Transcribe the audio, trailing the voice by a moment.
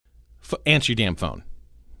answer your damn phone.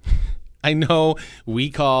 I know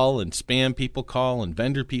we call and spam people call and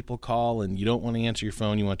vendor people call, and you don't want to answer your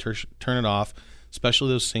phone. You want to turn it off, especially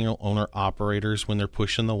those single owner operators when they're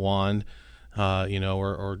pushing the wand,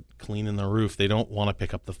 or cleaning the roof. They don't want to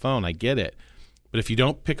pick up the phone. I get it. But if you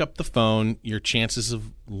don't pick up the phone, your chances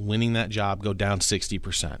of winning that job go down 60%.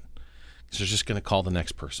 Because they're just going to call the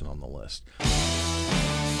next person on the list.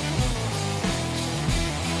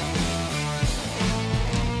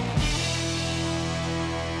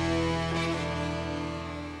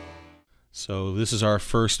 So this is our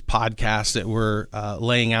first podcast that we're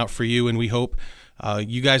laying out for you, and we hope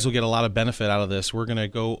you guys will get a lot of benefit out of this. We're going to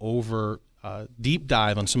go over deep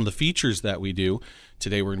dive on some of the features that we do.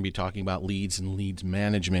 Today we're going to be talking about leads and leads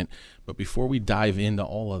management. But before we dive into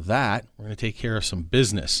all of that, we're going to take care of some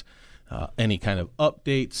business. Any kind of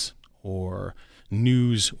updates or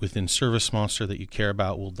news within ServiceMonster that you care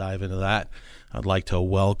about, we'll dive into that. I'd like to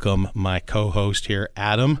welcome my co-host here,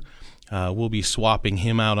 Adam. We'll be swapping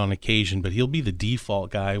him out on occasion, but he'll be the default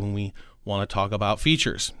guy when we want to talk about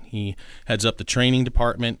features. He heads up the training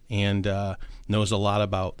department and knows a lot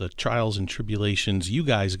about the trials and tribulations you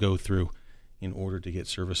guys go through in order to get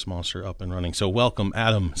ServiceMonster up and running. So welcome,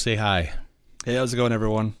 Adam. Say hi. Hey, how's it going,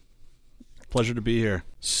 everyone? Pleasure to be here.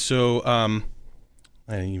 So I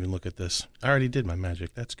didn't even look at this. I already did my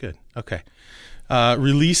magic. That's good. Okay.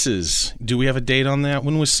 Releases. Do we have a date on that?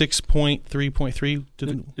 When was 6.3.3?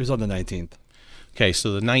 It was on the 19th. Okay,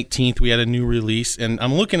 so the 19th we had a new release, and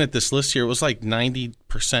I'm looking at this list here. It was like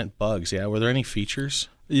 90% bugs. Yeah, were there any features?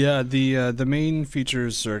 Yeah, the main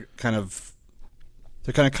features are kind of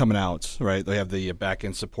coming out, right? They have the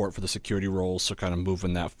back-end support for the security roles, so kind of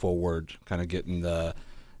moving that forward, kind of getting the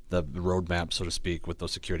roadmap, so to speak, with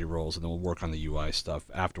those security roles, and then we'll work on the UI stuff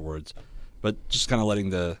afterwards. But just kind of letting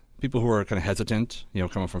the people who are kind of hesitant,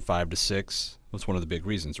 coming from 5 to 6, that's one of the big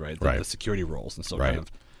reasons, right? The security roles, and so kind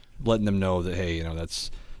of letting them know that, hey,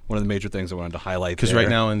 that's one of the major things I wanted to highlight. Because right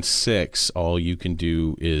now in 6, all you can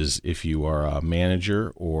do is if you are a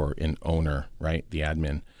manager or an owner, right, the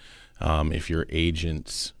admin. If you're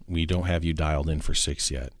agents, we don't have you dialed in for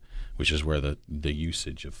 6 yet, which is where the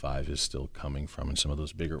usage of 5 is still coming from in some of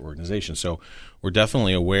those bigger organizations. So we're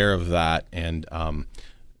definitely aware of that, and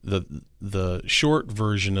the short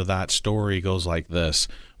version of that story goes like this.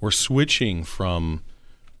 We're switching from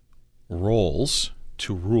roles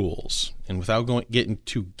to rules. And without getting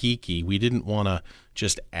too geeky, we didn't want to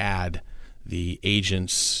just add the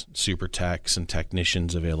agents, super techs, and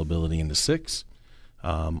technicians availability into 6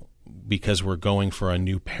 because we're going for a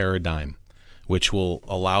new paradigm, which will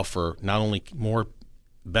allow for not only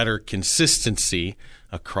better consistency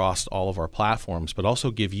across all of our platforms, but also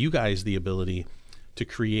give you guys the ability to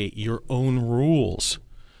create your own rules,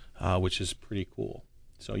 which is pretty cool.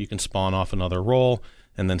 So you can spawn off another role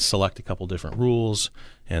and then select a couple different rules,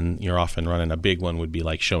 and you're off and running. A big one would be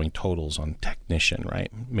like showing totals on technician,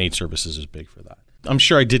 right? Maid services is big for that. I'm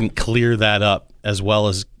sure I didn't clear that up as well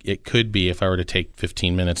as it could be if I were to take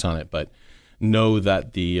 15 minutes on it, but know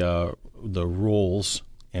that the roles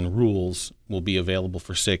and rules will be available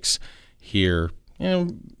for 6 here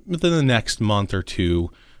within the next month or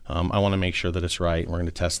two. I want to make sure that it's right. We're going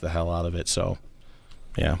to test the hell out of it. So,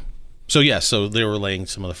 yeah. So they were laying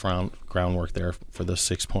some of the groundwork there for the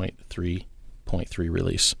 6.3.3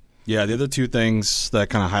 release. Yeah, the other two things that I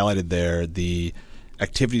kind of highlighted there, the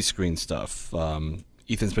activity screen stuff.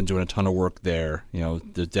 Ethan's been doing a ton of work there.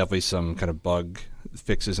 There's definitely some kind of bug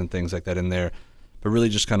fixes and things like that in there. But really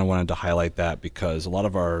just kind of wanted to highlight that because a lot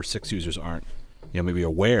of our 6 users aren't maybe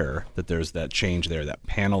aware that there's that change there, that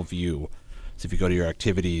panel view. So if you go to your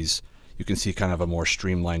activities, you can see kind of a more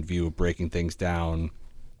streamlined view of breaking things down,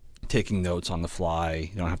 taking notes on the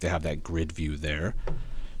fly. You don't have to have that grid view there. So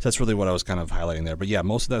that's really what I was kind of highlighting there. But yeah,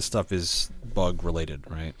 most of that stuff is bug related,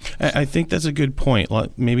 right? I think that's a good point.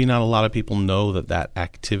 Maybe not a lot of people know that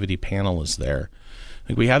activity panel is there.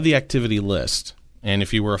 Like we have the activity list. And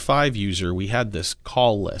if you were a 5 user, we had this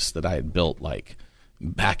call list that I had built like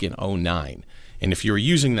back in 2009. And if you were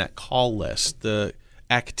using that call list, the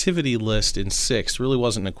activity list in 6 really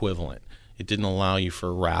wasn't equivalent. It didn't allow you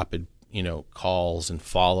for rapid, calls and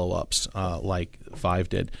follow-ups like 5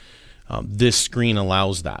 did. This screen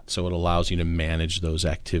allows that. So it allows you to manage those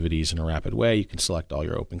activities in a rapid way. You can select all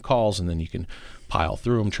your open calls, and then you can pile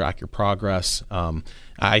through them, track your progress.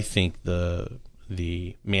 I think the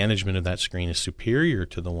management of that screen is superior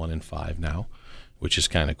to the one in 5 now, which is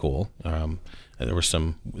kind of cool. There was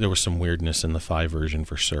some weirdness in the 5 version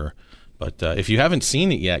for sure. But if you haven't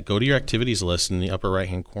seen it yet, go to your activities list in the upper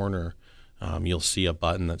right-hand corner. You'll see a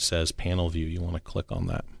button that says panel view. You want to click on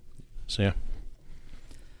that. So, yeah.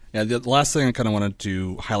 Yeah, the last thing I kind of wanted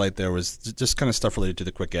to highlight there was just kind of stuff related to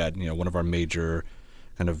the quick add. One of our major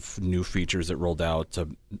kind of new features that rolled out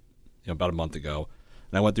about a month ago.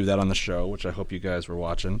 And I went through that on the show, which I hope you guys were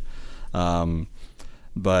watching.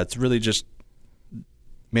 But it's really just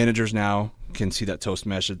managers now can see that toast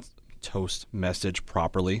message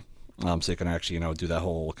properly. So they can actually, do that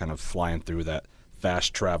whole kind of flying through that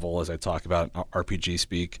fast travel, as I talk about RPG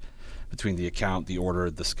speak, between the account, the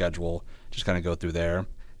order, the schedule, just kind of go through there.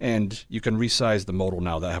 And you can resize the modal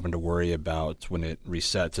now without having to worry about when it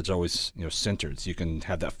resets. It's always, centered. So you can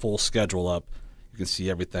have that full schedule up. You can see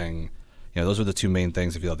everything. Those are the two main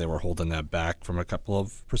things. I feel like they were holding that back from a couple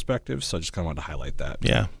of perspectives. So I just kind of wanted to highlight that.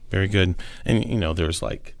 Yeah, very good. And, there's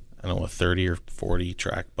 30 or 40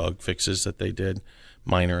 track bug fixes that they did.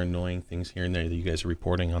 Minor annoying things here and there that you guys are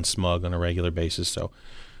reporting on Smug on a regular basis. So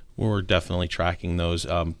we're definitely tracking those.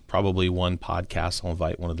 Probably one podcast I'll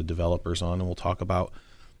invite one of the developers on, and we'll talk about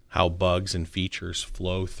how bugs and features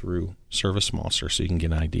flow through ServiceMonster so you can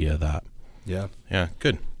get an idea of that. Yeah. Yeah,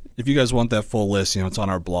 good. If you guys want that full list, it's on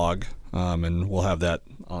our blog, and we'll have that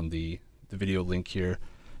on the video link here,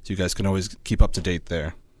 so you guys can always keep up to date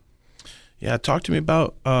there. Yeah, talk to me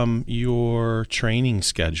about your training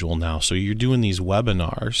schedule now. So you're doing these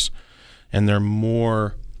webinars, and they're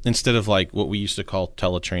more, instead of like what we used to call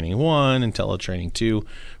teletraining 1 and teletraining 2,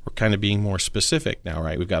 we're kind of being more specific now,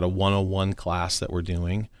 right? We've got a 101 class that we're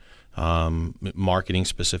doing, marketing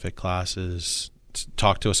specific classes.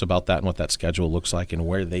 Talk to us about that and what that schedule looks like and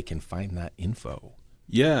where they can find that info.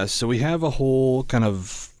 Yeah, so we have a whole kind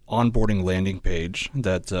of onboarding landing page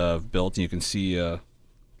that I've built, and you can see a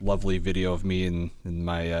lovely video of me and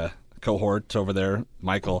my cohort over there,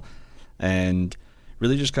 Michael, and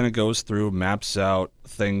really just kind of goes through, maps out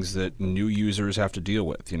things that new users have to deal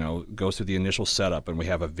with, goes through the initial setup, and we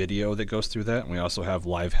have a video that goes through that, and we also have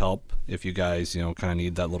live help if you guys, kind of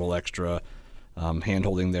need that little extra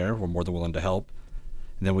hand-holding there. We're more than willing to help.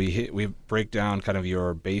 And then we break down kind of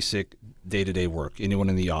your basic day-to-day work, anyone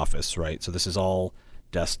in the office, right? So this is all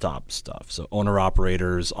desktop stuff. So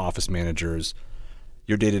owner-operators, office managers,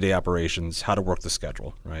 your day-to-day operations, how to work the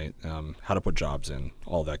schedule, right? How to put jobs in,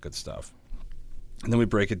 all that good stuff. And then we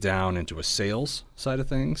break it down into a sales side of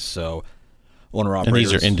things. So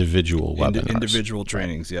owner-operators. And these are individual webinars. Individual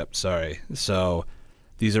trainings, yep, sorry. So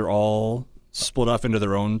these are all split off into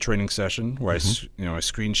their own training session where I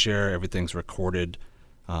screen share, everything's recorded.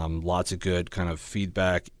 Lots of good kind of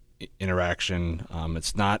feedback, interaction.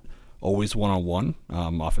 It's not always one-on-one.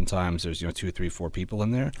 Oftentimes there's 2, 3, 4 people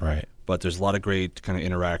in there. Right. But there's a lot of great kind of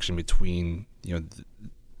interaction between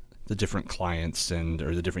the different clients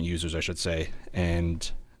or the different users, I should say, and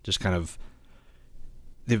just kind of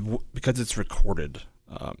because it's recorded,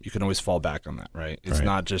 you can always fall back on that, right? It's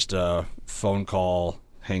not just a phone call,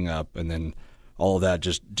 hang up, and then all of that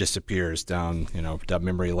just disappears down down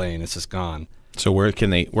memory lane. It's just gone. So where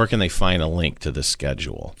can they find a link to the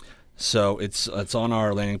schedule? So it's on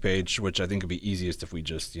our landing page, which I think would be easiest if we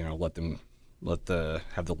just have the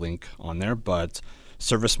link on there. But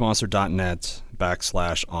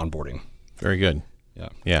ServiceMonster.net/onboarding. Very good. Yeah.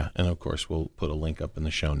 Yeah, and of course we'll put a link up in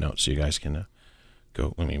the show notes so you guys can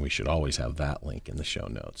go. I mean, we should always have that link in the show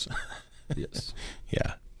notes. Yes.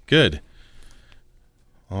 Yeah. Good.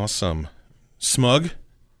 Awesome. Smug.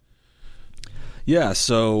 Yeah.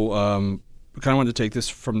 So. We kind of wanted to take this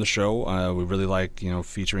from the show. We really like,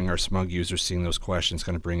 featuring our Smug users, seeing those questions,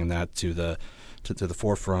 kind of bringing that to the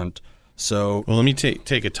forefront. So, well, let me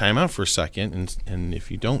take a time out for a second, and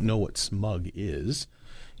if you don't know what Smug is,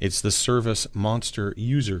 it's the ServiceMonster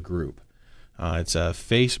user group. It's a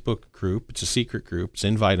Facebook group. It's a secret group. It's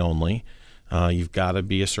invite only. You've got to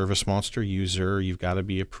be a ServiceMonster user. You've got to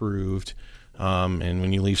be approved. And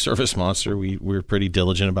when you leave ServiceMonster, we're pretty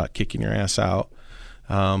diligent about kicking your ass out.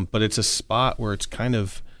 But it's a spot where it's kind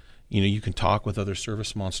of, you can talk with other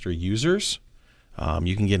ServiceMonster users.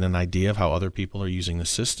 You can get an idea of how other people are using the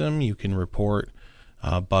system. You can report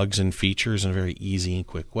bugs and features in a very easy and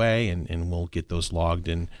quick way, and we'll get those logged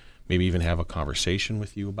and maybe even have a conversation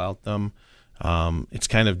with you about them. It's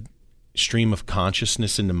kind of stream of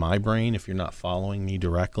consciousness into my brain. If you're not following me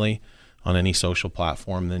directly on any social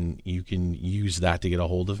platform, then you can use that to get a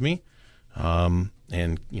hold of me and,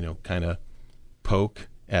 kind of poke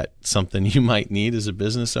at something you might need as a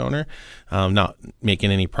business owner. Not making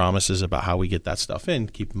any promises about how we get that stuff in.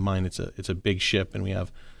 Keep in mind it's a big ship, and we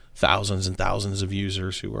have thousands and thousands of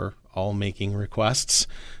users who are all making requests,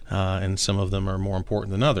 and some of them are more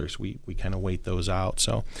important than others. We kind of wait those out.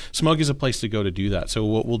 So Smug is a place to go to do that. So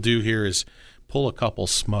what we'll do here is pull a couple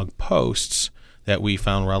Smug posts that we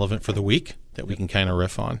found relevant for the week that we can kind of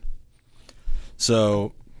riff on.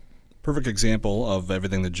 So perfect example of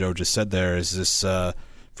everything that Joe just said there is this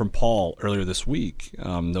from Paul earlier this week,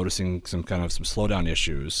 noticing some slowdown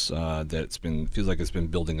issues that feels like it's been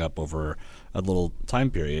building up over a little time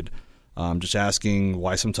period. Just asking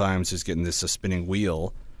why sometimes he's getting this spinning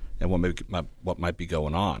wheel and what might be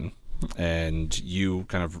going on. And you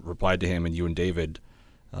kind of replied to him, and you and David,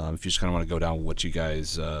 if you just kind of want to go down what you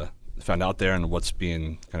guys found out there and what's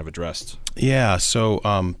being kind of addressed. Yeah,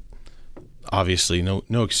 so obviously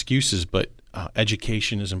no excuses, but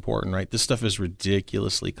education is important, right? This stuff is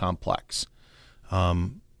ridiculously complex.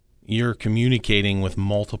 You're communicating with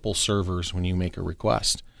multiple servers when you make a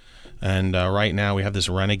request. And right now we have this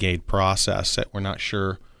renegade process that we're not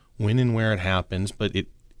sure when and where it happens, but it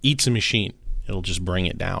eats a machine. It'll just bring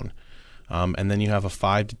it down. And then you have a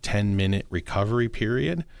 5 to 10 minute recovery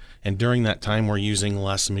period. And during that time, we're using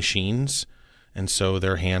less machines. And so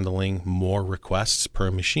they're handling more requests per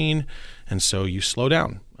machine. And so you slow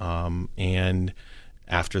down. And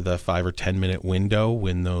after the 5 or 10 minute window,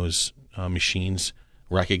 when those machines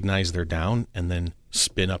recognize they're down and then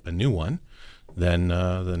spin up a new one, then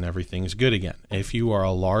everything's good again. If you are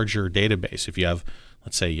a larger database, if you have,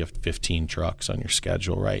 let's say you have 15 trucks on your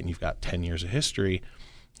schedule, right, and you've got 10 years of history,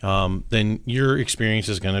 then your experience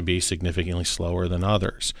is going to be significantly slower than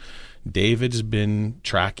others. David's been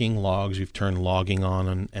tracking logs. We've turned logging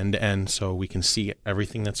on end to end so we can see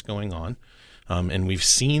everything that's going on. And we've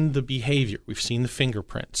seen the behavior. We've seen the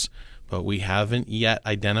fingerprints, but we haven't yet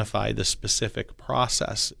identified the specific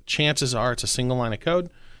process. Chances are it's a single line of code,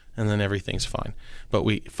 and then everything's fine.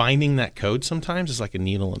 But finding that code sometimes is like a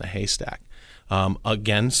needle in a haystack.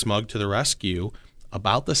 Again, Smug to the rescue.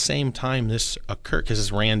 About the same time this occurred, because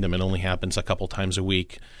it's random, it only happens a couple times a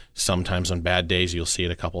week. Sometimes on bad days, you'll see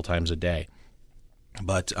it a couple times a day.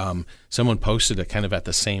 But someone posted it kind of at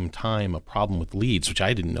the same time, a problem with leads, which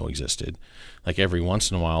I didn't know existed. Like every once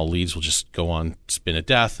in a while, leads will just go on spin of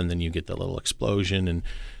death, and then you get the little explosion. And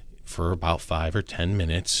for about 5 or 10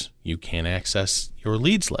 minutes, you can't access your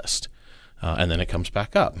leads list. And then it comes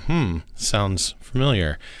back up. Sounds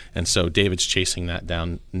familiar. And so David's chasing that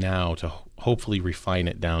down now to hopefully refine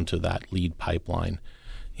it down to that lead pipeline,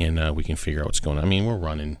 and we can figure out what's going on. I mean, we're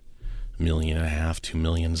running 1.5 million, 2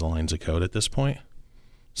 million lines of code at this point.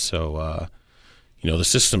 So, the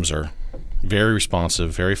systems are very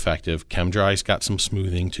responsive, very effective. ChemDry's got some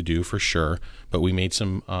smoothing to do for sure, but we made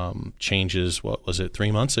some changes,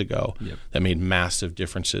 3 months ago, that made massive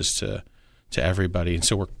differences to everybody. And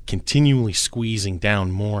so we're continually squeezing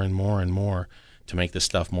down more and more and more to make this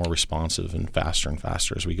stuff more responsive and faster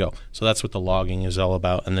as we go. So that's what the logging is all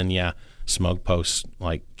about. And then, Smug posts,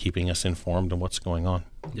 like keeping us informed on what's going on.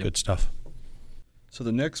 Good stuff. So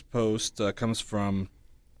the next post comes from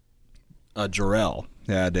Jarrell.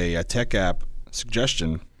 He had a tech app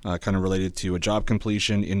suggestion kind of related to a job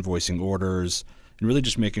completion, invoicing orders, and really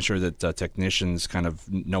just making sure that technicians kind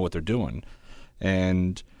of know what they're doing.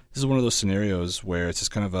 And this is one of those scenarios where it's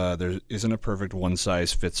just kind of there isn't a perfect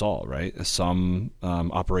one-size-fits-all, right? Some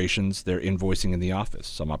operations, they're invoicing in the office.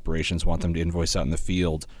 Some operations want them to invoice out in the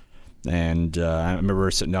field. And I remember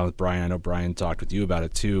sitting down with Brian. I know Brian talked with you about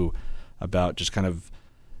it too, about just kind of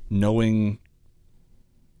knowing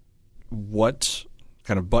what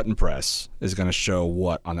kind of button press is going to show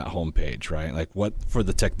what on that homepage, right? Like what for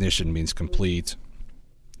the technician means complete,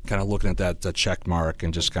 kind of looking at that check mark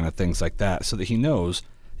and just kind of things like that so that he knows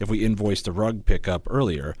if we invoice the rug pickup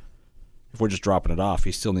earlier, if we're just dropping it off,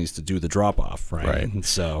 he still needs to do the drop off, right? And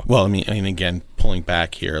so, well, I mean, again, pulling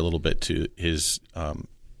back here a little bit to his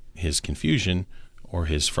confusion or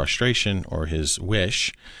his frustration or his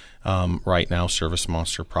wish. Right now,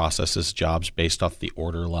 ServiceMonster processes jobs based off the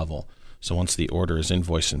order level. So once the order is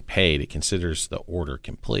invoiced and paid, it considers the order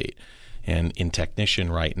complete. And in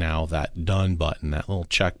Technician right now, that done button, that little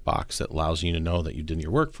checkbox that allows you to know that you did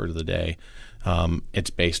your work for the day,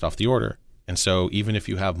 it's based off the order. And so even if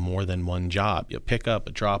you have more than one job, you pick up,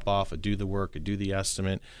 a drop off, a do the work, a do the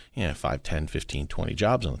estimate, 5, 10, 15, 20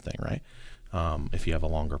 jobs on the thing, right? If you have a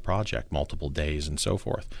longer project, multiple days and so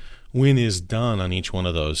forth. When is done on each one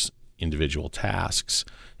of those individual tasks.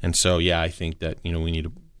 And so, I think that, we need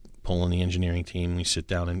to pull in the engineering team. We sit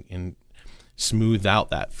down and smooth out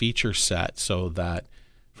that feature set so that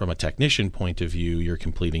from a technician point of view, you're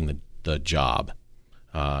completing the job.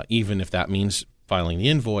 Even if that means filing the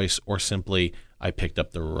invoice or simply I picked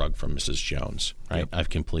up the rug from Mrs. Jones, right? Yep. I've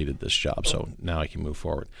completed this job, so now I can move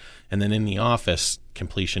forward. And then in the office,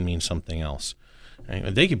 completion means something else.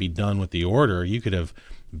 Right? They could be done with the order. You could have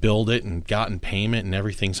billed it and gotten payment and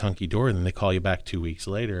everything's hunky-dory, and then they call you back 2 weeks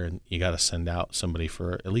later and you got to send out somebody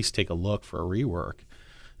for at least take a look for a rework.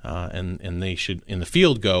 And they should, in the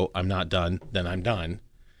field, go, I'm not done, then I'm done.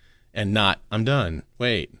 and not, I'm done.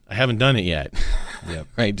 Wait, I haven't done it yet. Yep.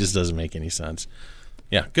 Right? It just doesn't make any sense.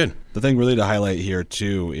 Yeah, good. The thing really to highlight here,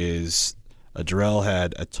 too, is Jarrell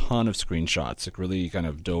had a ton of screenshots. It really kind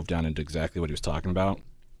of dove down into exactly what he was talking about.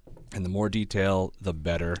 And the more detail, the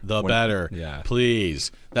better. Better. Yeah. Please.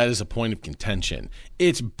 That is a point of contention.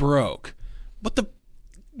 It's broke.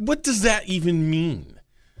 What does that even mean?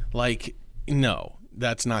 Like, no,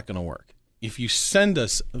 that's not going to work. If you send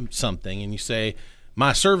us something and you say,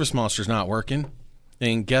 my ServiceMonster's not working,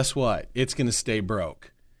 then guess what? It's going to stay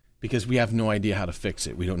broke because we have no idea how to fix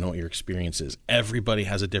it. We don't know what your experience is. Everybody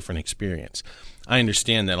has a different experience. I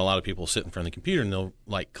understand that a lot of people sit in front of the computer and they'll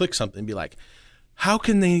like click something and be like, how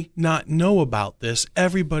can they not know about this?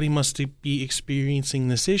 Everybody must be experiencing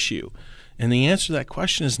this issue. And the answer to that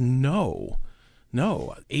question is no.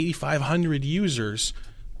 No. 8,500 users,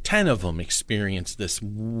 10 of them experience this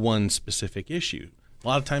one specific issue. A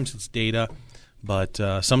lot of times it's data, but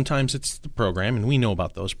sometimes it's the program, and we know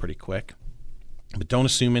about those pretty quick. But don't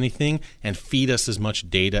assume anything and feed us as much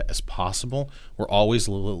data as possible. We're always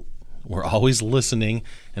listening,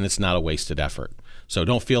 and it's not a wasted effort. So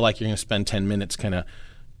don't feel like you're going to spend 10 minutes kind of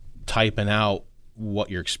typing out what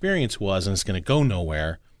your experience was and it's going to go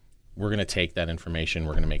nowhere. We're going to take that information,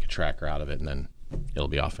 we're going to make a tracker out of it, and then it'll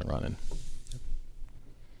be off and running.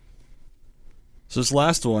 So this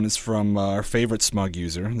last one is from our favorite smug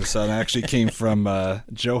user. This one actually came from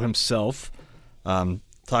Joe himself,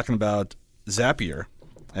 talking about Zapier.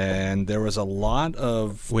 And there was a lot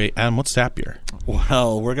of... Wait, Adam, what's Zapier?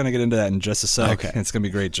 Well, we're going to get into that in just a sec. Okay. It's going to be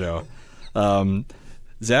great, Joe.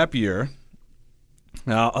 Zapier,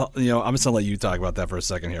 now, I'm just going to let you talk about that for a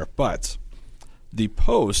second here. But the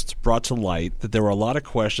post brought to light that there were a lot of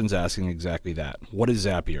questions asking exactly that. What is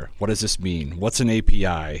Zapier? What does this mean? What's an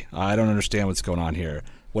API? I don't understand what's going on here.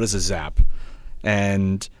 What is a Zap?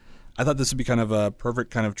 And I thought this would be kind of a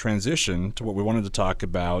perfect kind of transition to what we wanted to talk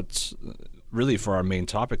about really for our main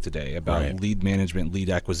topic today about lead management, lead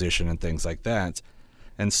acquisition, and things like that.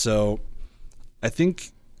 And so I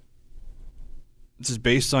think this is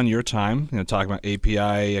based on your time, talking about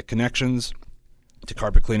API connections to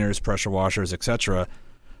carpet cleaners, pressure washers, etc.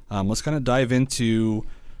 Let's kind of dive into,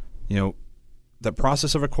 the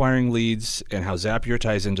process of acquiring leads and how Zapier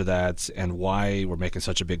ties into that and why we're making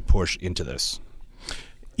such a big push into this.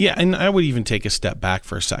 Yeah, and I would even take a step back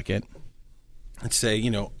for a second and say,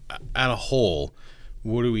 at a whole,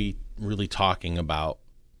 what are we really talking about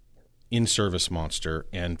in ServiceMonster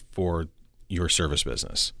and for your service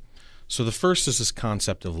business? So the first is this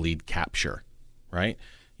concept of lead capture, right?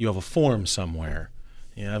 You have a form somewhere.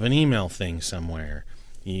 You have an email thing somewhere.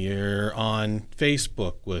 You're on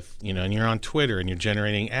Facebook and you're on Twitter and you're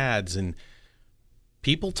generating ads and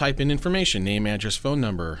people type in information, name, address, phone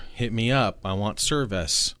number, hit me up, I want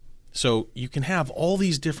service. So you can have all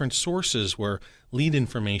these different sources where lead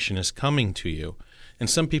information is coming to you. And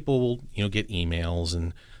some people will, get emails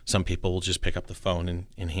and some people will just pick up the phone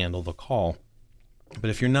and handle the call. But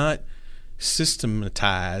if you're not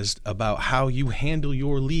systematized about how you handle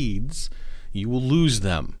your leads, you will lose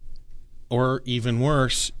them. Or even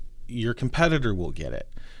worse, your competitor will get it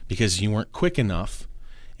because you weren't quick enough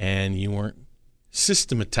and you weren't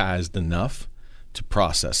systematized enough to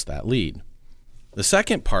process that lead. The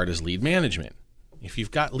second part is lead management. If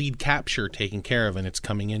you've got lead capture taken care of and it's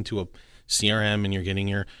coming into a CRM and you're getting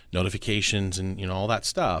your notifications and all that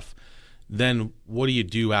stuff, then what do you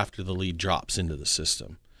do after the lead drops into the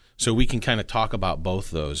system? So we can kind of talk about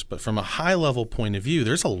both those. But from a high level point of view,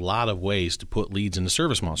 there's a lot of ways to put leads into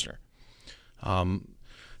ServiceMonster.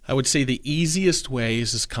 I would say the easiest way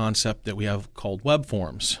is this concept that we have called web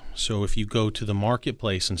forms. So if you go to the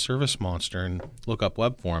marketplace in ServiceMonster and look up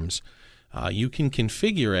web forms, you can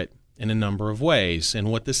configure it in a number of ways.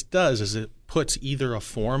 And what this does is it puts either a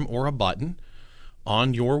form or a button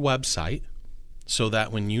on your website so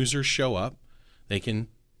that when users show up, they can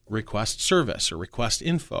request service or request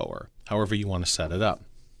info or however you want to set it up.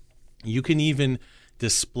 You can even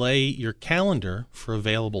display your calendar for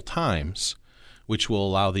available times, which will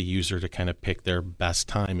allow the user to kind of pick their best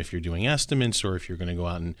time if you're doing estimates or if you're going to go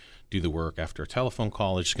out and do the work after a telephone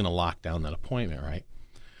call. It's just going to lock down that appointment, right?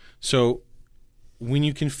 So when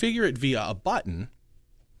you configure it via a button,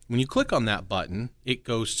 when you click on that button, it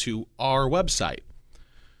goes to our website.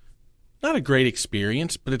 Not a great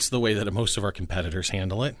experience, but it's the way that most of our competitors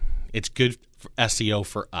handle it. It's good for SEO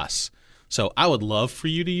for us. So I would love for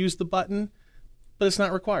you to use the button, but it's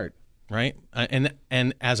not required, right?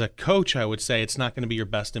 And as a coach, I would say it's not going to be your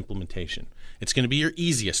best implementation. It's going to be your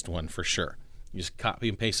easiest one for sure. You just copy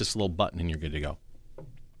and paste this little button and you're good to go.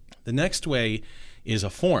 The next way is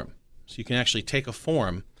a form. So you can actually take a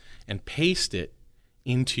form and paste it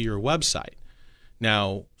into your website.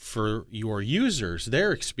 Now, for your users,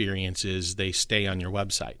 their experience is they stay on your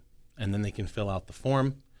website, and then they can fill out the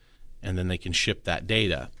form, and then they can ship that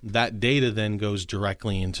data. That data then goes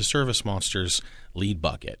directly into ServiceMonster's lead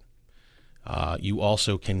bucket. You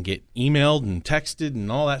also can get emailed and texted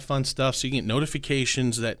and all that fun stuff, so you get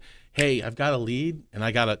notifications that, hey, I've got a lead, and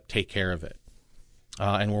I got to take care of it.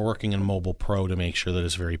 And we're working in Mobile Pro to make sure that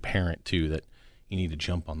it's very apparent, too, that you need to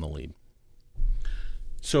jump on the lead.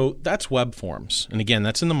 So that's web forms. And again,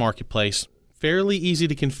 that's in the marketplace. Fairly easy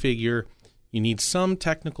to configure. You need some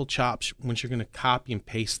technical chops once you're going to copy and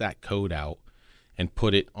paste that code out and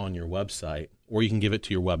put it on your website, or you can give it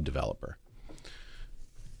to your web developer.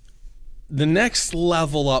 The next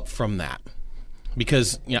level up from that,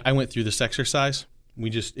 because I went through this exercise,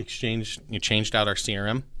 we just changed out our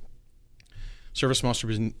CRM.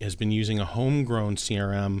 ServiceMonster has been using a homegrown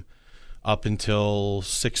CRM up until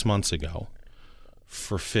 6 months ago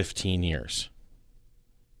for 15 years.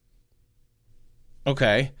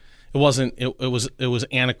 Okay. It was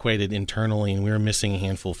antiquated internally, and we were missing a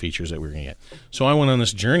handful of features that we were going to get. So I went on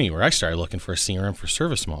this journey where I started looking for a CRM for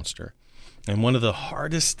ServiceMonster. And one of the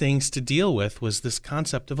hardest things to deal with was this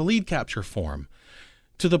concept of a lead capture form,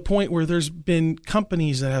 to the point where there's been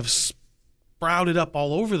companies that have sprouted up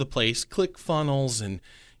all over the place, ClickFunnels, and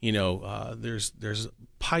there's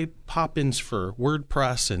pop-ins for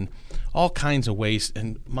WordPress and all kinds of ways.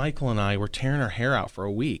 And Michael and I were tearing our hair out for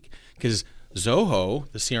a week because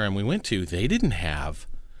Zoho, the CRM we went to, they didn't have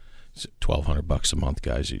 $1,200 a month,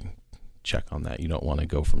 guys. You check on that. You don't want to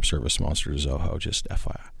go from ServiceMonster to Zoho, just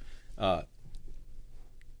FYI.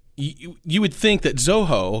 You would think that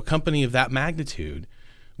Zoho, a company of that magnitude,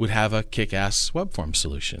 would have a kick-ass web form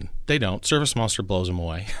solution. They don't. ServiceMonster blows them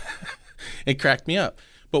away. It cracked me up.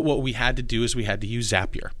 But what we had to do is we had to use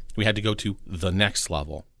Zapier. We had to go to the next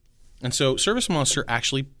level. And so ServiceMonster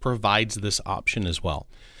actually provides this option as well.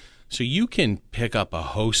 So you can pick up a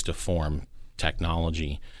host of form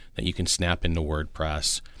technology that you can snap into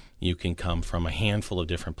WordPress. You can come from a handful of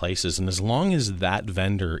different places. And as long as that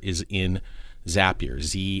vendor is in Zapier,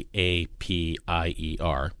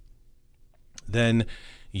 Zapier, then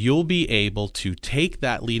you'll be able to take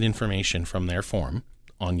that lead information from their form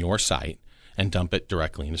on your site and dump it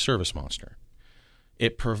directly into ServiceMonster.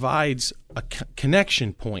 It provides a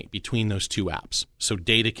connection point between those two apps, so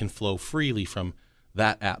data can flow freely from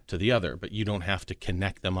that app to the other, but you don't have to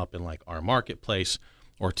connect them up in like our marketplace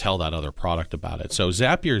or tell that other product about it. So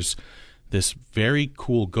Zapier's this very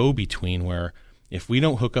cool go-between where if we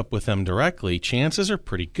don't hook up with them directly, chances are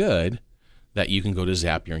pretty good that you can go to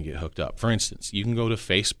Zapier and get hooked up. For instance, you can go to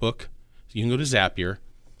Facebook, you can go to Zapier,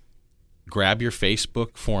 grab your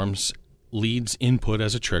Facebook forms leads input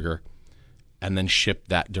as a trigger, and then ship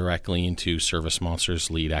that directly into ServiceMonster's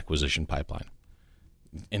lead acquisition pipeline.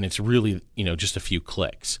 And it's really, just a few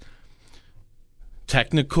clicks.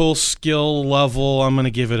 Technical skill level, I'm going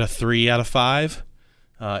to give it a 3 out of 5.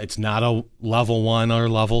 It's not a level 1 or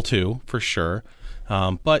level 2 for sure.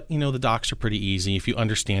 But, the docs are pretty easy. If you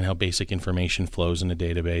understand how basic information flows in a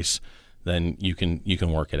database, then you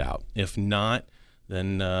can work it out. If not,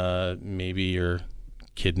 then maybe your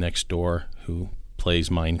kid next door who plays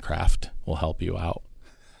Minecraft will help you out.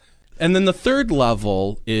 And then the third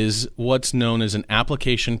level is what's known as an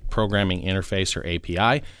application programming interface, or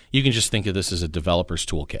API. You can just think of this as a developer's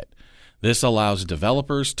toolkit. This allows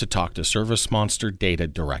developers to talk to ServiceMonster data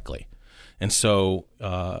directly. And so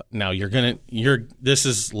now this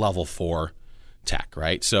is level 4 tech,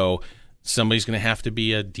 right? So somebody's going to have to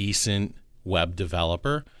be a decent web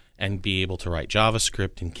developer and be able to write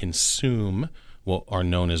JavaScript and consume what are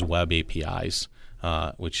known as web APIs.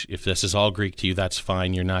 Which if this is all Greek to you, that's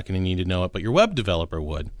fine. You're not going to need to know it, but your web developer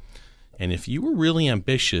would. And if you were really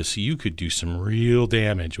ambitious, you could do some real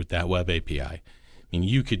damage with that web API. I mean,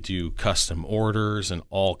 you could do custom orders and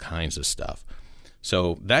all kinds of stuff.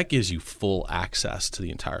 So that gives you full access to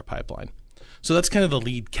the entire pipeline. So that's kind of the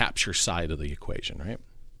lead capture side of the equation, right?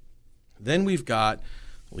 Then we've got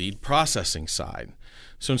lead processing side.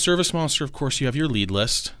 So in ServiceMonster, of course, you have your lead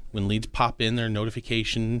list. When leads pop in, their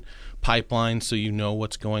notification pipeline, so you know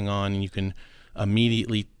what's going on and you can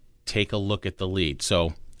immediately take a look at the lead.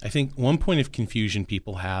 So I think one point of confusion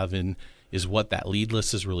people have is what that lead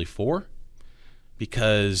list is really for,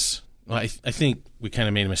 because I think we kind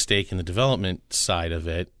of made a mistake in the development side of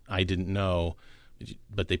it. I didn't know,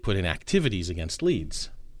 but they put in activities against leads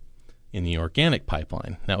in the organic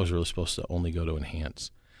pipeline. That was really supposed to only go to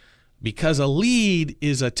enhance. Because a lead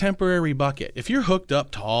is a temporary bucket. If you're hooked up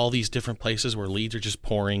to all these different places where leads are just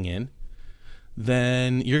pouring in,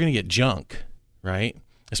 then you're going to get junk, right?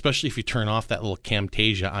 especially if you turn off that little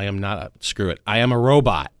Camtasia, screw it, I am a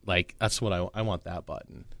robot. Like, that's what I want that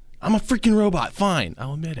button. I'm a freaking robot. Fine,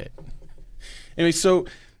 I'll admit it. Anyway, so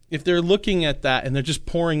if they're looking at that and they're just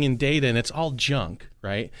pouring in data and it's all junk,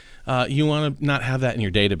 right? You want to not have that in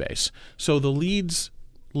your database. So the leads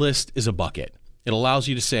list is a bucket. It allows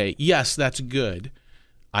you to say, yes, that's good.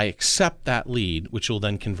 I accept that lead, which will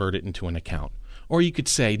then convert it into an account. Or you could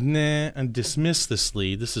say, nah, and dismiss this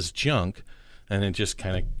lead. This is junk. And it just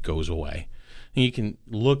kind of goes away. And you can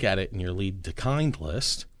look at it in your lead declined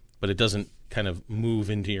list, but it doesn't kind of move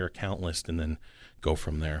into your account list and then go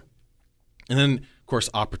from there. And then, of course,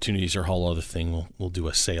 opportunities are a whole other thing. We'll do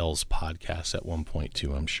a sales podcast at one point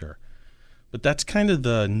too, I'm sure. But that's kind of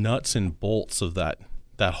the nuts and bolts of that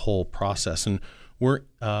whole process. And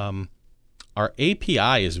our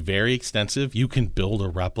API is very extensive. You can build a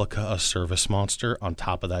replica of ServiceMonster on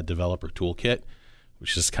top of that developer toolkit,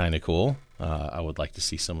 which is kind of cool. I would like to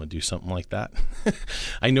see someone do something like that.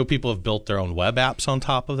 I know people have built their own web apps on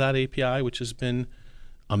top of that API, which has been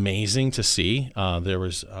amazing to see. There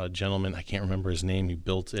was a gentleman, I can't remember his name, he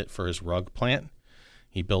built it for his rug plant.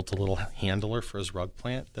 He built a little handler for his rug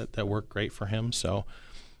plant that worked great for him. So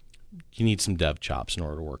you need some dev chops in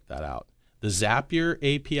order to work that out. The Zapier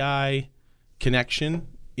API connection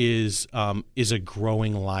is a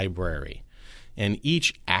growing library. And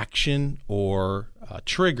each action or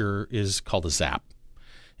trigger is called a zap.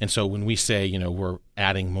 And so when we say, we're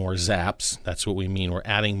adding more zaps, that's what we mean. We're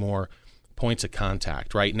adding more points of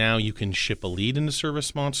contact. Right now, you can ship a lead into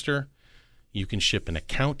ServiceMonster, you can ship an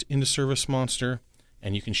account into ServiceMonster,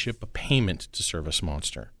 and you can ship a payment to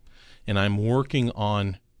ServiceMonster. And I'm working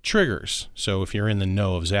on triggers. So if you're in the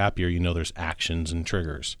know of Zapier, there's actions and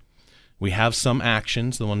triggers. We have some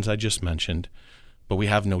actions, the ones I just mentioned, but we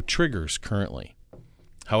have no triggers currently.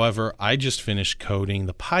 However, I just finished coding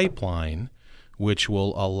the pipeline, which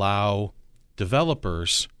will allow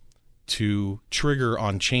developers to trigger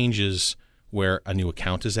on changes where a new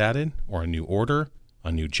account is added, or a new order,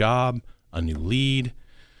 a new job, a new lead,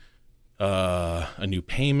 a new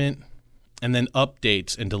payment, and then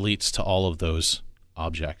updates and deletes to all of those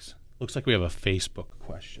objects. Looks like we have a Facebook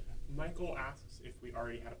question. Michael asks if we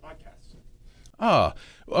already had a podcast.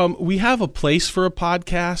 We have a place for a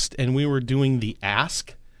podcast, and we were doing the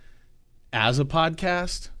Ask as a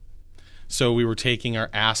podcast. So we were taking our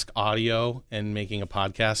Ask audio and making a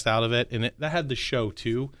podcast out of it, and that had the show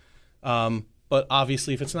too. But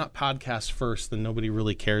obviously, if it's not podcast first, then nobody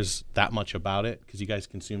really cares that much about it because you guys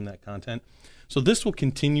consume that content. So this will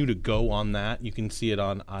continue to go on that. You can see it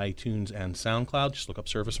on iTunes and SoundCloud. Just look up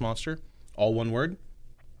ServiceMonster, all one word,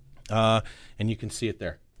 and you can see it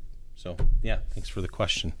there. So, yeah, thanks for the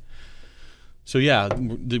question. So, yeah,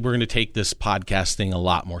 we're going to take this podcast thing a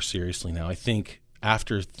lot more seriously now. I think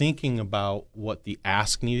after thinking about what the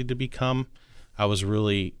Ask needed to become, I was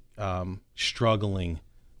really struggling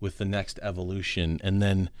with the next evolution. And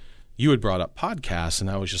then you had brought up podcasts, and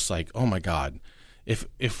I was just like, oh, my God, if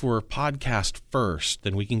we're podcast first,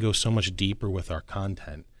 then we can go so much deeper with our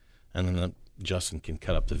content. And then Justin can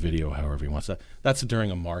cut up the video however he wants. That's during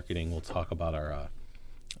a marketing. We'll talk about our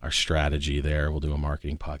strategy there. We'll do a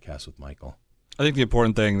marketing podcast with Michael. I think the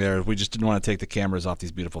important thing there is we just didn't want to take the cameras off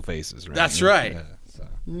these beautiful faces. Right? That's right.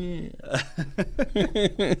 Yeah,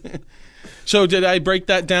 so did I break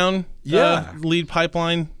that down? Yeah. Lead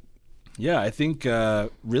pipeline? Yeah, I think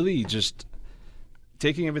really just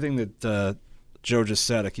taking everything that Joe just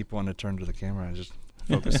said. I keep wanting to turn to the camera and just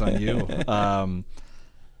focus on you.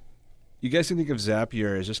 You guys can think of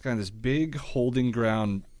Zapier as just kind of this big holding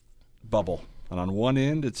ground bubble. And on one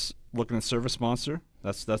end, it's looking at ServiceMonster.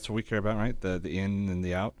 That's what we care about, right? The in and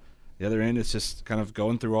the out. The other end, it's just kind of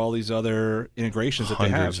going through all these other integrations that they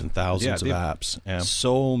have. Hundreds and thousands of apps. Yeah.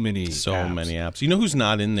 So many apps. You know who's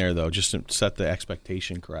not in there, though, just to set the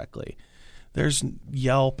expectation correctly? There's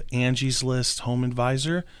Yelp, Angie's List, Home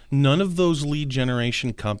Advisor. None of those lead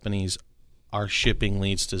generation companies are shipping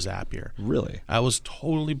leads to Zapier. Really? I was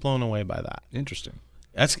totally blown away by that. Interesting.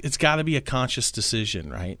 It's got to be a conscious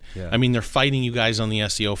decision, right? Yeah. I mean, they're fighting you guys on the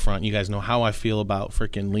SEO front. You guys know how I feel about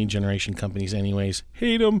freaking lead generation companies anyways.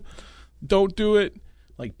 Hate them. Don't do it.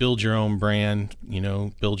 Like, build your own brand,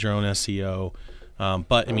 build your own SEO.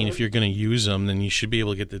 But, I mean, if you're going to use them, then you should be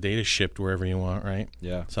able to get the data shipped wherever you want, right?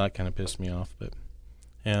 Yeah. So that kind of pissed me off. But,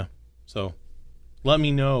 yeah. So let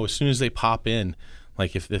me know as soon as they pop in.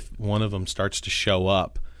 Like, if one of them starts to show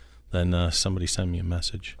up, then somebody send me a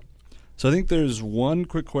message. So I think there's one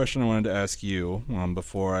quick question I wanted to ask you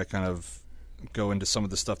before I kind of go into some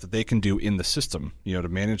of the stuff that they can do in the system, to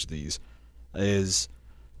manage these, is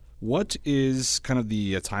What is kind of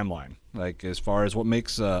the timeline, like as far as what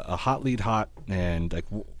makes a hot lead hot, and like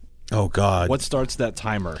oh God, what starts that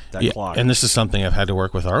timer, that clock? And this is something I've had to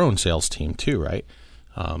work with our own sales team too, right?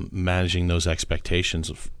 Managing those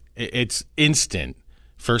expectations. It's instant.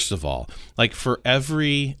 First of all, like for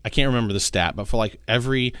every, I can't remember the stat, but for like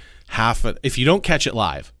every if you don't catch it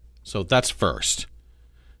live, so that's first,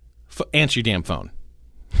 answer your damn phone.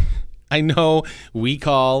 I know we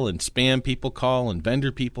call and spam people call and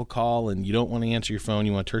vendor people call, and you don't want to answer your phone.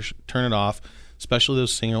 You want to turn it off, especially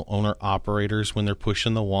those single owner operators when they're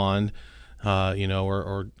pushing the wand,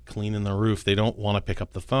 or cleaning the roof. They don't want to pick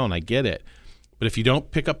up the phone. I get it. But if you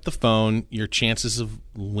don't pick up the phone, your chances of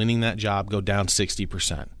winning that job go down 60%.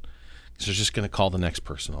 Because they're just going to call the next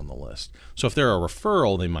person on the list. So if they're a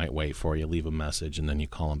referral, they might wait for you, leave a message, and then you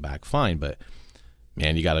call them back. Fine. But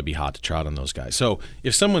man, you got to be hot to trot on those guys. So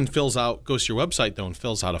if someone goes to your website, though, and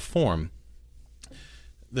fills out a form,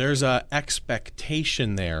 there's an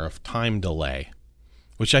expectation there of time delay,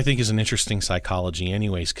 which I think is an interesting psychology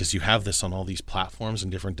anyways, because you have this on all these platforms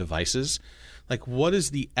and different devices. Like, what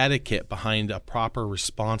is the etiquette behind a proper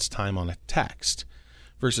response time on a text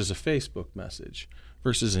versus a Facebook message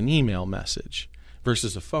versus an email message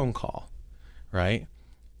versus a phone call, right?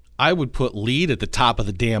 I would put lead at the top of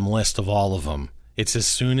the damn list of all of them. It's as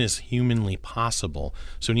soon as humanly possible.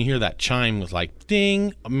 So when you hear that chime with like,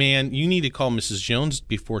 ding, man, you need to call Mrs. Jones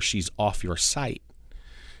before she's off your site,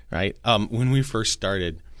 right? When we first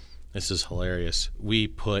started, this is hilarious. I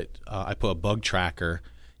put a bug tracker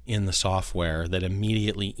in the software that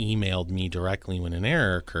immediately emailed me directly when an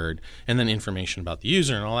error occurred, and then information about the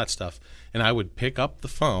user and all that stuff. And I would pick up the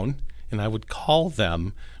phone and I would call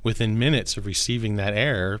them within minutes of receiving that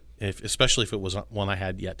error, especially if it was one I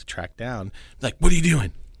had yet to track down. Like, what are you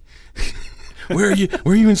doing? Where are you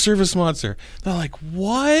in ServiceMonster? They're like,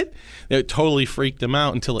 what? It totally freaked them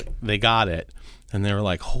out until they got it. And they were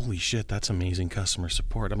like, holy shit, that's amazing customer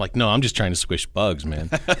support. I'm like, no, I'm just trying to squish bugs, man.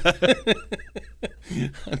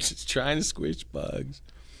 I'm just trying to squish bugs.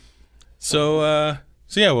 So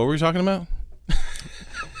yeah, what were we talking about?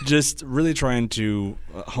 Just really trying to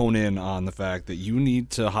hone in on the fact that you need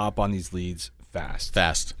to hop on these leads fast.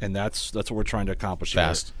 And that's what we're trying to accomplish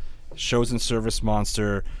fast. Here. Shows in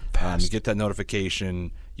ServiceMonster, you get that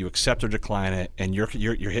notification, you accept or decline it, and you're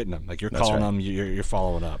hitting them. Like, you're calling them, you're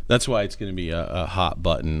following up. That's why it's going to be a hot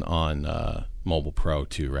button on Mobile Pro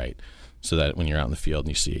too, right? So that when you're out in the field and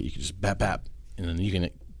you see it, you can just bap, and then you can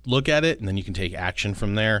look at it, and then you can take action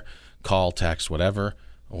from there, call, text, whatever,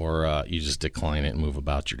 or you just decline it and move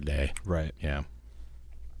about your day. Right. Yeah.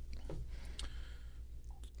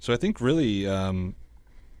 So I think really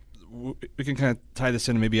we can kind of tie this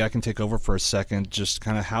in, and maybe I can take over for a second, just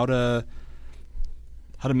kind of how to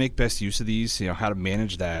make best use of these, how to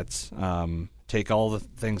manage that, take all the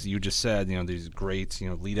things that you just said, these great,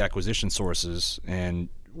 lead acquisition sources, and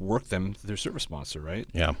work them through ServiceMonster, right?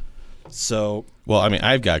 Yeah. So, well, I mean,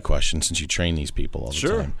 I've got questions since you train these people all the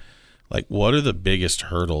sure. time. Like, what are the biggest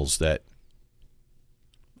hurdles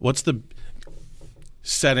what's the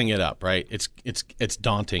setting it up, right? It's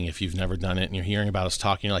daunting if you've never done it and you're hearing about us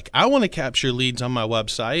talking. You're like, I want to capture leads on my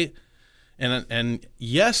website, and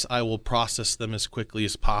yes, I will process them as quickly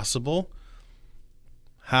as possible.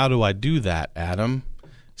 How do I do that, Adam?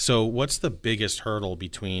 So what's the biggest hurdle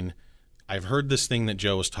between, I've heard this thing that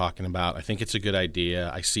Joe was talking about, I think it's a good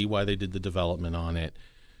idea, I see why they did the development on it.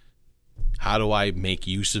 How do I make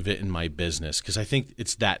use of it in my business? Because I think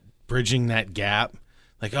it's that bridging that gap.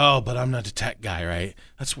 Like, oh, but I'm not a tech guy, right?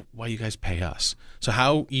 That's why you guys pay us. So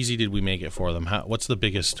how easy did we make it for them? What's the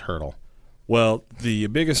biggest hurdle? Well, the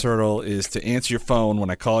biggest hurdle is to answer your phone when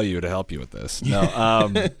I call you to help you with this. No,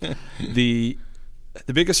 the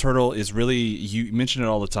biggest hurdle is really, you mention it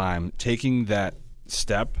all the time, taking that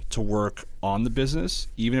step to work on the business,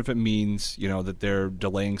 even if it means that they're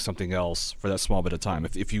delaying something else for that small bit of time.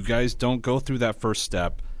 If you guys don't go through that first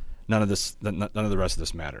step, none of the rest of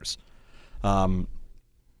this matters.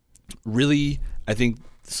 Really, I think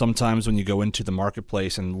sometimes when you go into the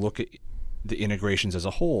marketplace and look at the integrations as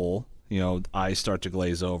a whole, eyes start to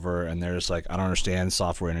glaze over, and there's like, I don't understand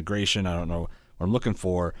software integration. I don't know what I'm looking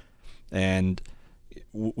for, and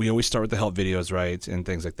we always start with the help videos, right, and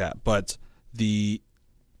things like that. But the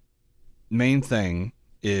main thing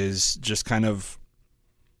is just kind of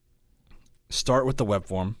start with the web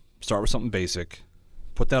form, start with something basic,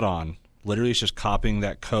 put that on. Literally, it's just copying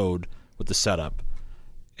that code with the setup,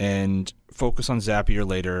 and focus on Zapier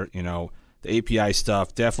later. The API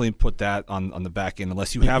stuff, definitely put that on the back end,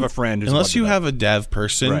 unless you have a friend who's unless you have a dev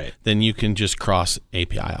person, right, then you can just cross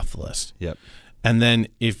API off the list. Yep. And then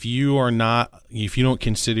if you don't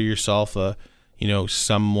consider yourself a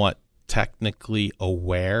somewhat technically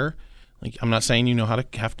aware, like I'm not saying you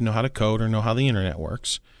have to know how to code or know how the internet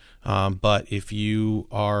works, but if you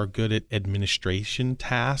are good at administration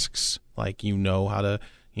tasks, like you know how to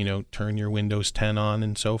turn your Windows 10 on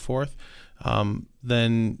and so forth, then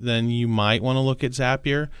you might want to look at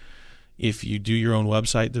Zapier. If you do your own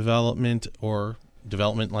website development or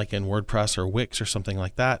development like in WordPress or Wix or something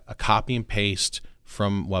like that, a copy and paste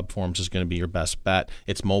from web forms is going to be your best bet.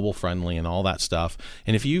 It's mobile friendly and all that stuff.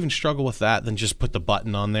 And if you even struggle with that, then just put the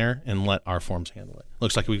button on there and let our forms handle it.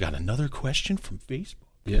 Looks like we got another question from Facebook.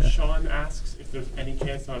 Yeah. Sean asks if there's any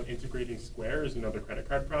chance on integrating Square as another credit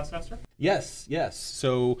card processor. Yes.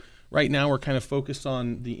 So right now we're kind of focused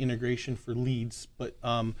on the integration for leads, but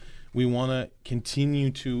we want to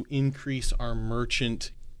continue to increase our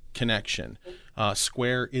merchant connection.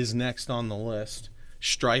 Square is next on the list.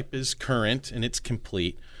 Stripe is current and it's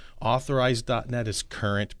complete. Authorize.net is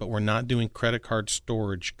current, but we're not doing credit card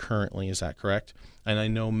storage currently. Is that correct? And I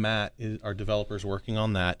know Matt, our developer, is working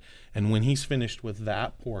on that. And when he's finished with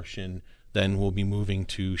that portion, then we'll be moving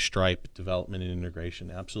to Stripe development and integration.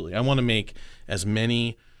 Absolutely. I want to make as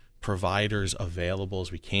many providers available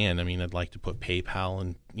as we can. I mean, I'd like to put PayPal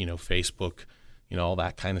and, Facebook, all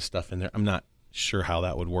that kind of stuff in there. I'm not sure how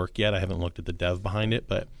that would work yet. I haven't looked at the dev behind it,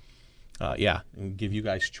 but and give you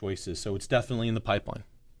guys choices. So it's definitely in the pipeline.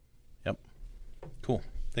 Yep. Cool.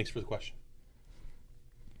 Thanks for the question.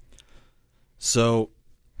 So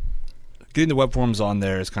getting the web forms on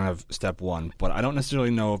there is kind of step one, but I don't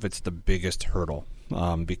necessarily know if it's the biggest hurdle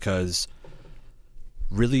because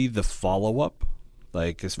really the follow-up,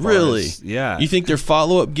 like as far as, yeah. You think their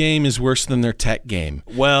follow-up game is worse than their tech game?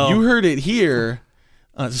 Well, you heard it here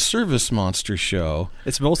on the ServiceMonster show.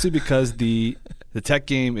 It's mostly because the tech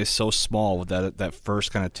game is so small with that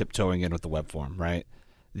first kind of tiptoeing in with the web form, right?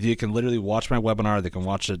 You can literally watch my webinar. They can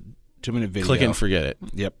watch a 2-minute video. Click and forget it.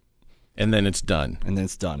 Yep. And then it's done.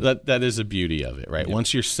 That is the beauty of it, right? Yep.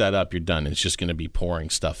 Once you're set up, you're done. It's just going to be pouring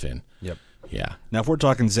stuff in. Yep. Yeah. Now, if we're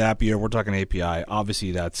talking Zapier, we're talking API,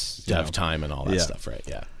 obviously that's dev time and all that stuff, right?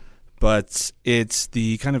 Yeah. But it's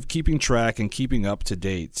the kind of keeping track and keeping up to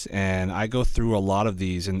date. And I go through a lot of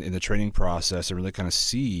these in the training process and really kind of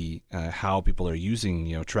see how people are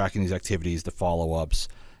using, tracking these activities, the follow-ups,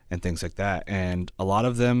 and things like that. And a lot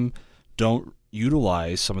of them don't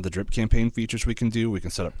utilize some of the drip campaign features we can do. We can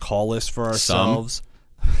set up call lists for ourselves.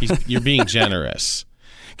 You're being generous.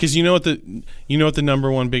 Because you know what the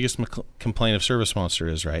number one biggest complaint of ServiceMonster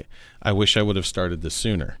is, right? I wish I would have started this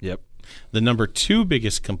sooner. Yep. The number two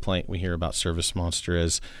biggest complaint we hear about ServiceMonster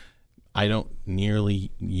is I don't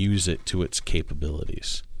nearly use it to its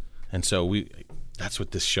capabilities. And so that's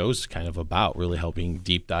what this show's kind of about, really helping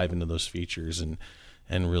deep dive into those features and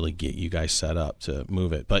really get you guys set up to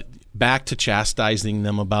move it. But back to chastising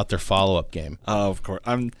them about their follow-up game. Oh, of course.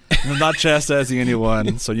 I'm not chastising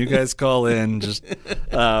anyone, so you guys call in. Just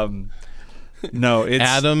no, it's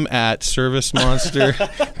Adam at ServiceMonster.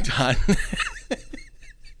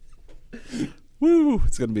 Woo!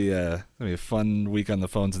 It's gonna be a fun week on the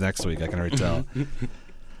phones next week. I can already tell.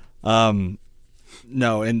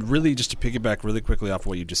 No, and really, just to piggyback really quickly off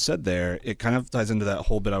what you just said there, it kind of ties into that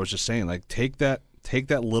whole bit I was just saying. Like, take that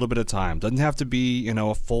little bit of time. Doesn't have to be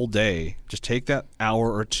a full day. Just take that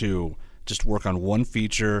hour or two. Just work on one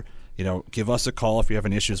feature. Give us a call if you're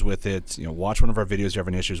having issues with it. Watch one of our videos if you're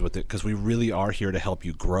having issues with it, because we really are here to help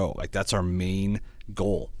you grow. Like, that's our main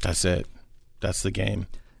goal. That's it. That's the game.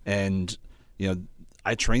 And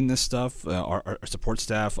I train this stuff. Our support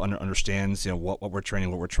staff understands what we're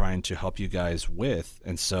training, what we're trying to help you guys with.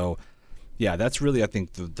 And so, yeah, that's really, I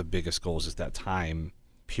think, the biggest goals is that time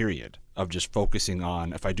period of just focusing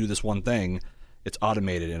on, if I do this one thing, it's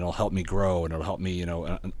automated and it'll help me grow and it'll help me,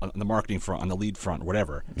 on the marketing front, on the lead front,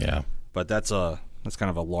 whatever. Yeah. But that's kind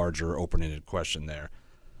of a larger open-ended question there.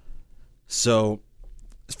 So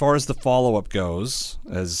as far as the follow-up goes,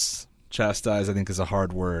 as chastise, I think, is a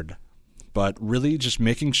hard word, but really just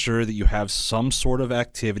making sure that you have some sort of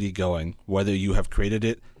activity going, whether you have created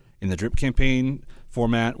it in the drip campaign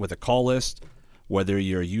format with a call list, whether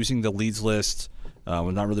you're using the leads list,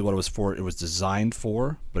 not really what it was designed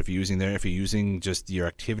for, but if you're using just your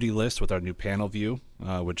activity list with our new panel view,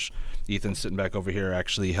 which Ethan sitting back over here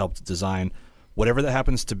actually helped design, whatever that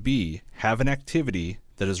happens to be, have an activity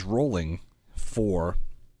that is rolling for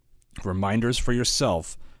reminders for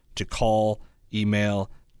yourself to call, email,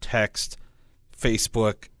 text,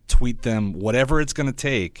 Facebook, tweet them, whatever it's going to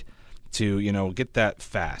take to, get that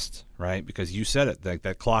fast, right? Because you said it,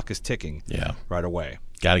 that clock is ticking right away.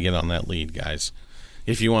 Got to get on that lead, guys.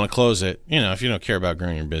 If you want to close it, if you don't care about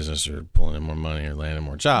growing your business or pulling in more money or landing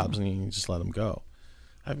more jobs, then you just let them go.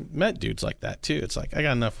 I've met dudes like that too. It's like, I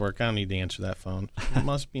got enough work. I don't need to answer that phone. It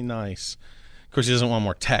must be nice. Of course, he doesn't want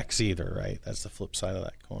more texts either, right? That's the flip side of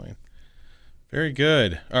that coin. Very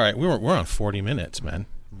good. All right, we're on 40 minutes, man.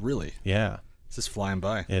 Really? Yeah. This is flying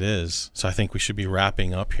by. It is. So I think we should be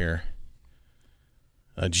wrapping up here.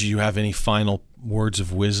 Do you have any final words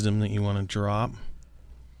of wisdom that you want to drop?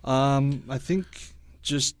 I think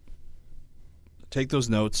just take those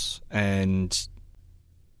notes, and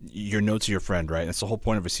your notes are your friend, right? That's the whole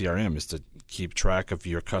point of a CRM, is to keep track of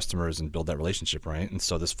your customers and build that relationship, right? And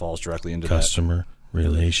so this falls directly into Customer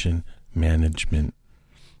relation management.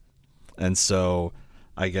 And so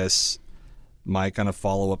I guess my kind of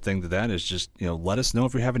follow-up thing to that is just, let us know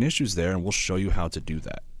if you're having issues there, and we'll show you how to do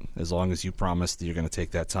that. As long as you promise that you're going to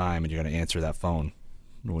take that time and you're going to answer that phone,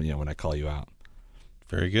 when I call you out.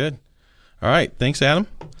 Very good. All right. Thanks, Adam.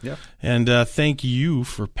 Yeah. And thank you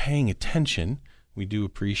for paying attention. We do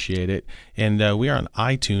appreciate it. And we are on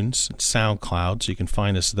iTunes, SoundCloud, so you can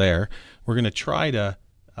find us there. We're going to try to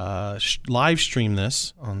live stream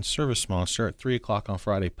this on ServiceMonster at 3 o'clock on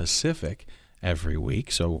Friday Pacific every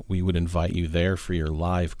week. So we would invite you there for your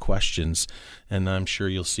live questions. And I'm sure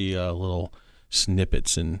you'll see little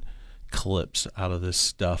snippets and clips out of this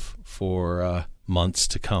stuff for months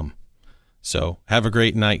to come. So have a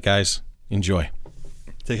great night, guys. Enjoy.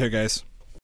 Take care, guys.